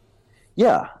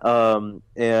 Yeah,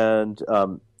 and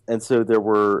so there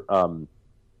were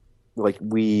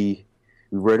we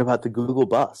wrote about the Google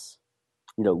bus,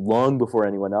 long before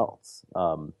anyone else.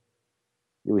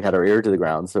 We had our ear to the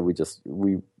ground, so we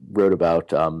wrote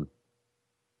about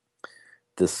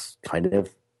this kind of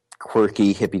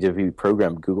quirky hippy-dippy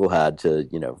program Google had to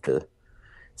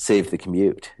save the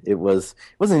commute. It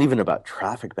wasn't even about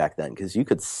traffic back then, because you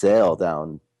could sail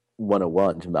down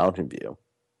 101 to Mountain View,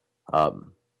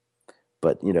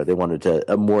 but they wanted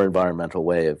a more environmental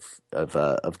way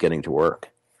of getting to work.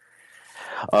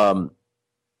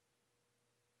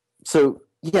 So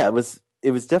yeah, it was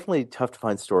definitely tough to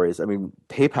find stories. I mean,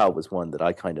 PayPal was one that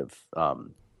I kind of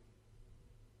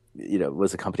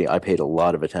was a company I paid a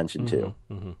lot of attention to,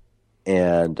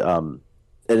 and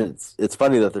it's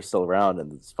funny that they're still around,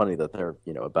 and it's funny that they're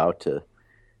about to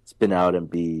spin out and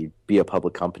be a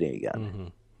public company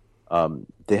again.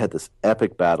 They had this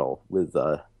epic battle with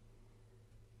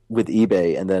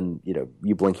eBay, and then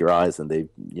you blink your eyes and they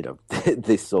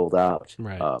they sold out.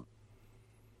 Right.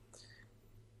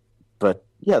 But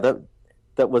yeah,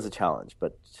 that was a challenge,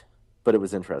 but it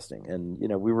was interesting, and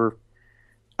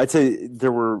I'd say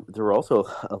there were also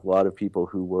a lot of people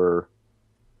who were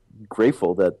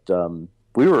grateful that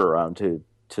we were around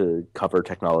to cover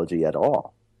technology at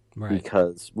all. Right.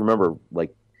 Because remember,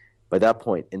 by that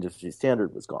point, Industry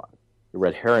Standard was gone, the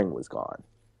Red Herring was gone.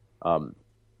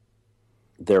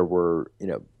 There were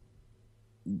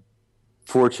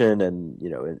Fortune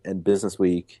and Business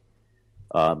Week,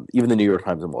 even the New York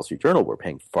Times and Wall Street Journal were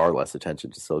paying far less attention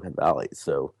to Silicon Valley.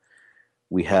 So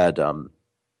we had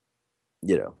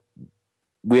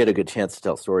we had a good chance to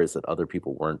tell stories that other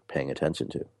people weren't paying attention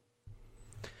to.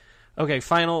 Okay,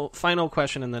 final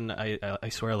question, and then I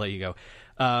swear I'll let you go.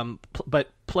 But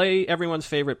play everyone's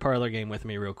favorite parlor game with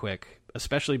me real quick,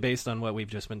 especially based on what we've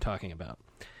just been talking about.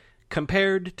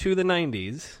 Compared to the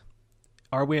 90s,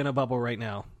 are we in a bubble right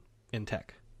now in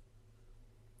tech?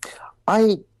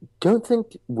 I don't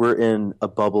think we're in a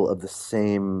bubble of the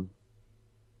same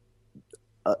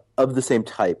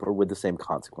type or with the same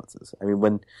consequences. I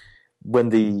mean, when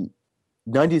the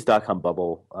 90s .com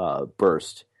bubble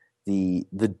burst, the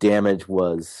damage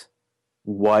was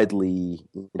widely,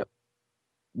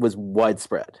 was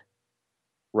widespread,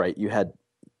 right? You had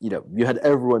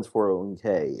everyone's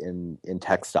 401k in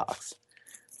tech stocks,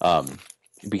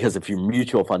 because if your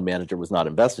mutual fund manager was not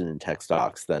invested in tech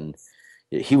stocks, then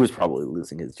he was probably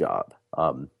losing his job.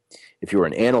 If you were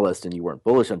an analyst and you weren't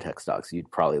bullish on tech stocks, you'd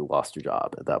probably lost your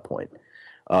job at that point.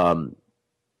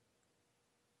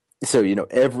 So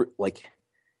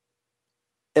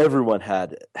everyone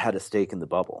had a stake in the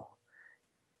bubble.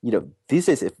 These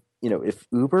days, if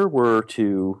Uber were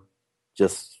to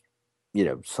just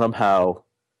somehow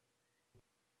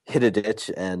hit a ditch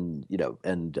and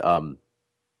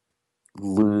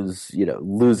lose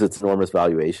its enormous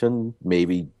valuation,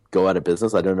 maybe go out of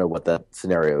business. I don't know what that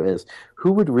scenario is.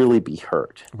 Who would really be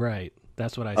hurt? Right.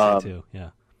 That's what I say too. Yeah.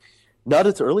 Not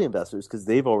its early investors, because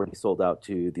they've already sold out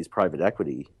to these private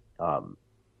equity funds.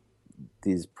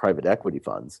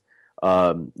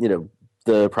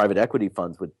 The private equity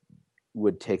funds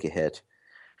would take a hit,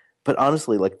 but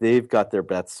honestly, they've got their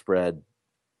bets spread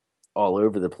all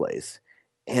over the place,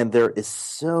 and there is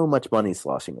so much money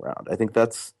sloshing around. I think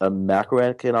that's a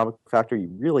macroeconomic factor you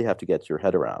really have to get your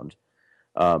head around,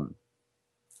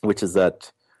 which is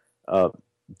that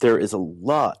there is a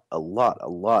lot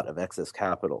of excess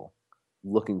capital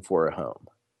looking for a home.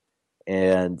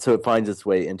 And so it finds its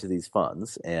way into these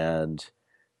funds, and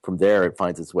from there it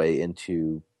finds its way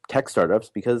into tech startups,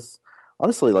 because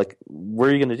honestly, what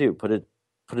are you going to do? Put it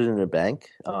in a bank?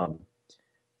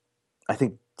 I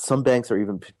think some banks are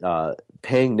even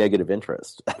paying negative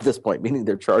interest at this point, meaning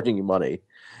they're charging you money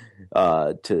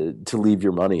to leave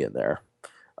your money in there.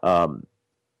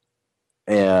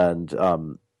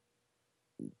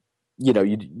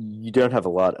 You don't have a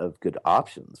lot of good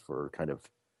options for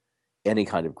any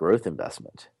kind of growth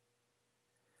investment.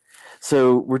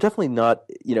 So we're definitely not,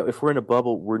 if we're in a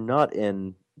bubble, we're not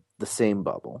in the same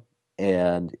bubble,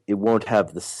 and it won't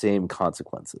have the same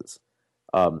consequences.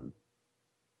 But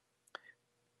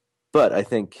I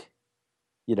think,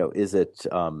 is it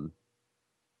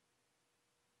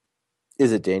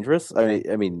dangerous?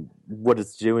 I mean, what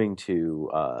it's doing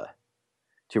to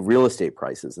real estate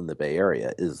prices in the Bay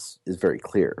Area is very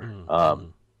clear. Mm-hmm.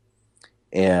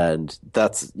 And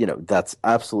that's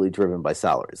absolutely driven by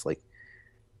salaries.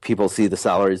 People see the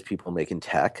salaries people make in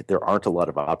tech. There aren't a lot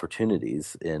of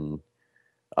opportunities in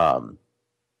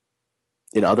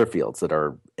other fields that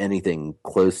are anything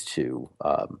close to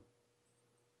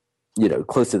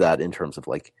that in terms of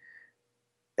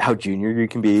how junior you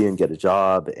can be and get a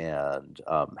job, and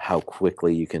how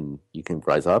quickly you can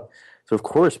rise up. So of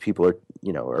course people are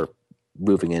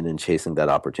moving in and chasing that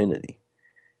opportunity.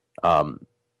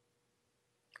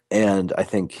 And I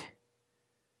think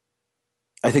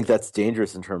that's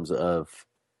dangerous in terms of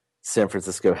San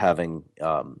Francisco having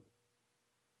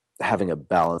a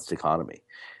balanced economy.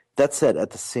 That said,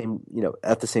 at the same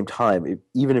time,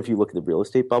 even if you look at the real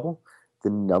estate bubble, the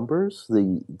numbers,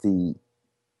 the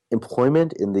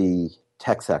employment in the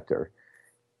tech sector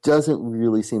doesn't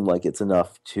really seem like it's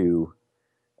enough to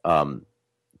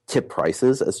tip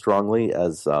prices as strongly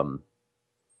as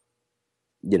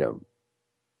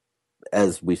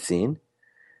as we've seen.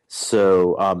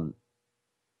 So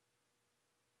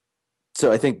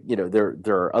I think there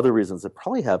are other reasons that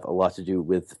probably have a lot to do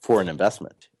with foreign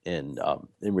investment in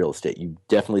real estate. You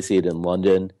definitely see it in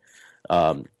London.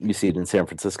 You see it in San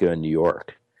Francisco and New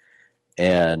York.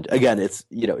 And again, it's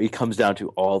it comes down to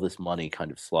all this money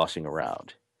kind of sloshing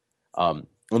around. And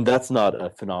that's not a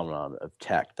phenomenon of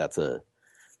tech. That's a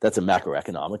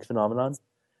macroeconomic phenomenon.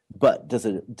 But does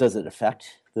it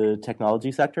affect the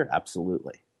technology sector?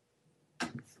 Absolutely.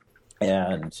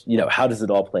 And how does it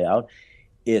all play out?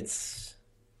 It's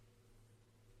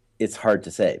hard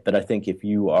to say. But I think if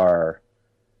you are,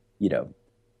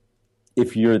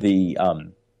 if you're the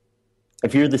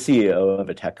CEO of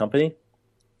a tech company,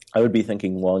 I would be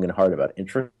thinking long and hard about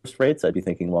interest rates. I'd be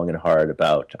thinking long and hard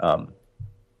about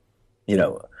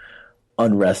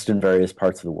unrest in various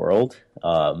parts of the world,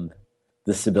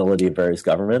 the stability of various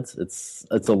governments. It's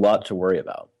a lot to worry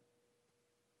about,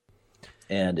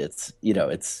 and it's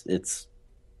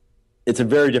it's a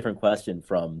very different question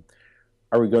from,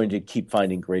 are we going to keep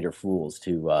finding greater fools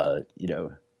to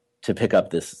to pick up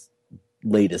this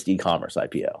latest e-commerce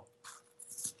IPO?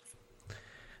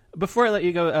 Before I let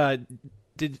you go,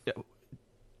 did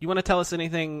you want to tell us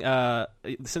anything?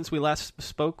 Since we last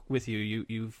spoke with you,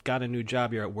 you've got a new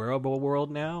job. You're at Wearable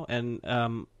World now, and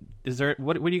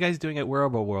what are you guys doing at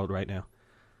Wearable World right now?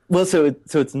 Well, so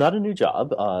it's not a new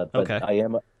job, but okay.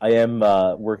 I am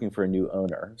working for a new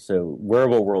owner. So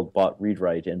Wearable World bought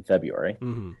ReadWrite in February,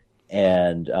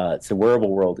 and so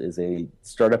Wearable World is a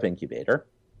startup incubator,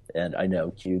 and I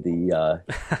know cue the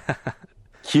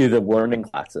warning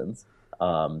klaxons.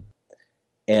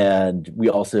 And we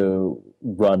also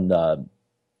run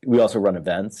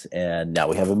events, and now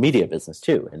we have a media business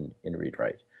too in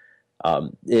ReadWrite.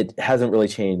 It hasn't really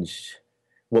changed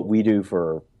what we do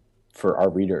for our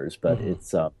readers, but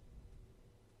it's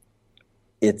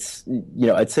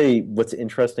I'd say what's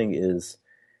interesting is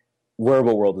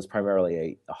Wearable World is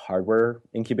primarily a hardware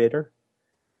incubator,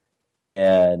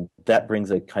 and that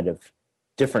brings a kind of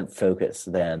different focus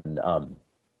than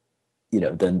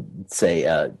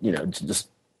say just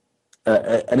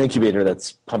an incubator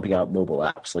that's pumping out mobile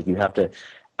apps. Like, you have to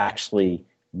actually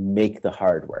make the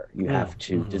hardware. You have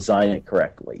to design it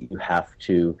correctly. You have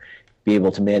to be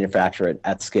able to manufacture it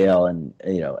at scale and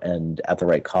at the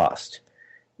right cost.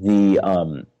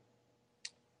 So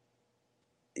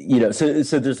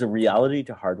there's a reality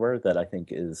to hardware that I think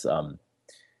is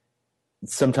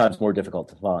sometimes more difficult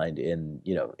to find in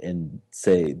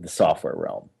say the software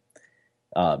realm.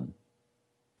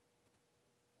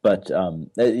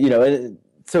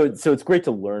 So it's great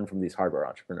to learn from these hardware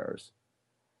entrepreneurs,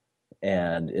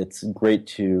 and it's great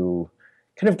to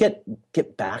kind of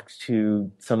get back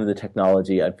to some of the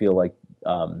technology I feel like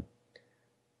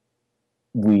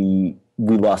we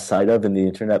lost sight of in the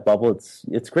internet bubble.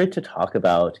 It's great to talk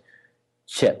about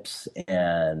chips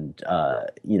and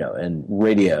and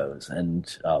radios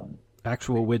and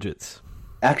actual widgets.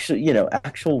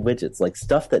 Actual widgets, like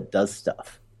stuff that does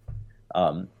stuff.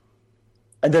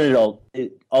 And then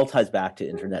it all ties back to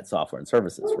internet software and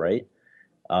services, right?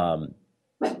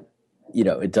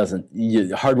 It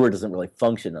doesn't. Hardware doesn't really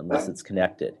function unless it's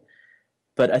connected.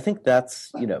 But I think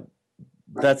that's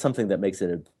something that makes it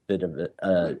a bit of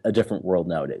a different world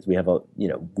nowadays. We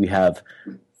have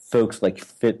folks like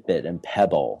Fitbit and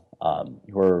Pebble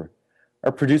who are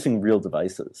producing real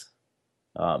devices,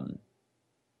 and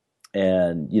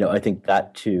I think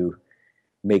that too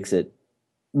makes it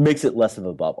less of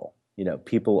a bubble.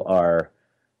 People are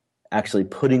actually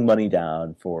putting money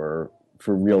down for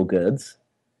real goods,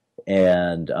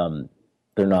 and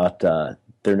they're not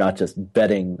just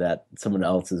betting that someone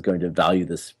else is going to value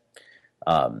this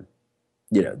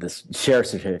this share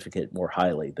certificate more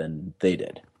highly than they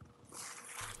did.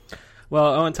 Well,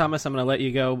 Owen Thomas, I'm going to let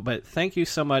you go, but thank you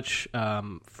so much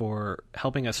for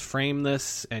helping us frame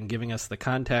this and giving us the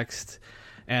context,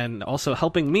 and also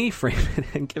helping me frame it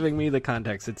and giving me the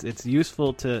context. It's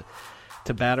useful to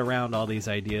bat around all these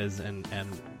ideas and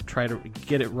try to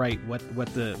get it right what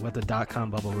the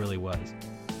 .com bubble really was.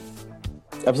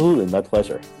 Absolutely, my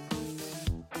pleasure.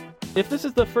 If this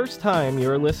is the first time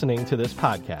you're listening to this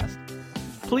podcast,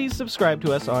 please subscribe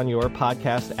to us on your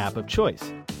podcast app of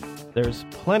choice. There's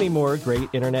plenty more great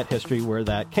internet history where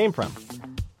that came from.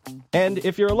 And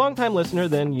if you're a longtime listener,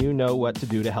 then you know what to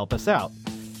do to help us out.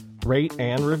 Rate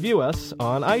and review us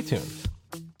on iTunes.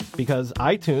 Because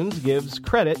iTunes gives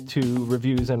credit to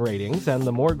reviews and ratings, and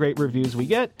the more great reviews we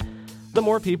get, the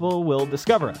more people will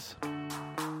discover us.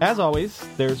 As always,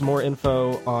 there's more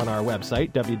info on our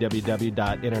website,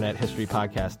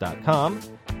 www.internethistorypodcast.com.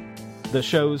 The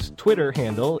show's Twitter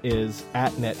handle is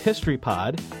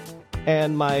 @NetHistoryPod,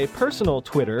 and my personal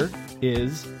Twitter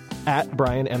is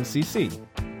 @BrianMCC.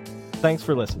 Thanks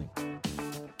for listening.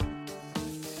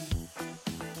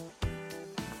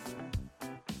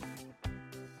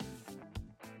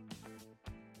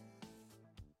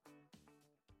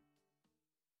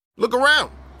 Look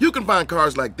around. You can find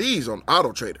cars like these on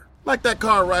AutoTrader, like that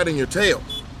car riding your tail.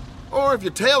 Or if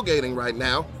you're tailgating right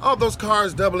now, all those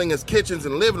cars doubling as kitchens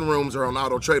and living rooms are on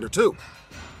AutoTrader too.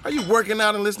 Are you working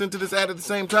out and listening to this ad at the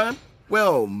same time?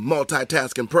 Well,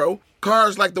 multitasking pro,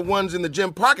 cars like the ones in the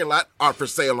gym parking lot are for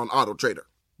sale on AutoTrader.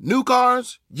 New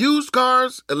cars, used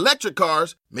cars, electric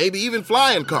cars, maybe even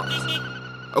flying cars.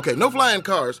 Okay, no flying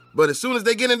cars, but as soon as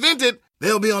they get invented,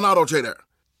 they'll be on AutoTrader.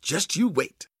 Just you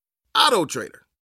wait. AutoTrader.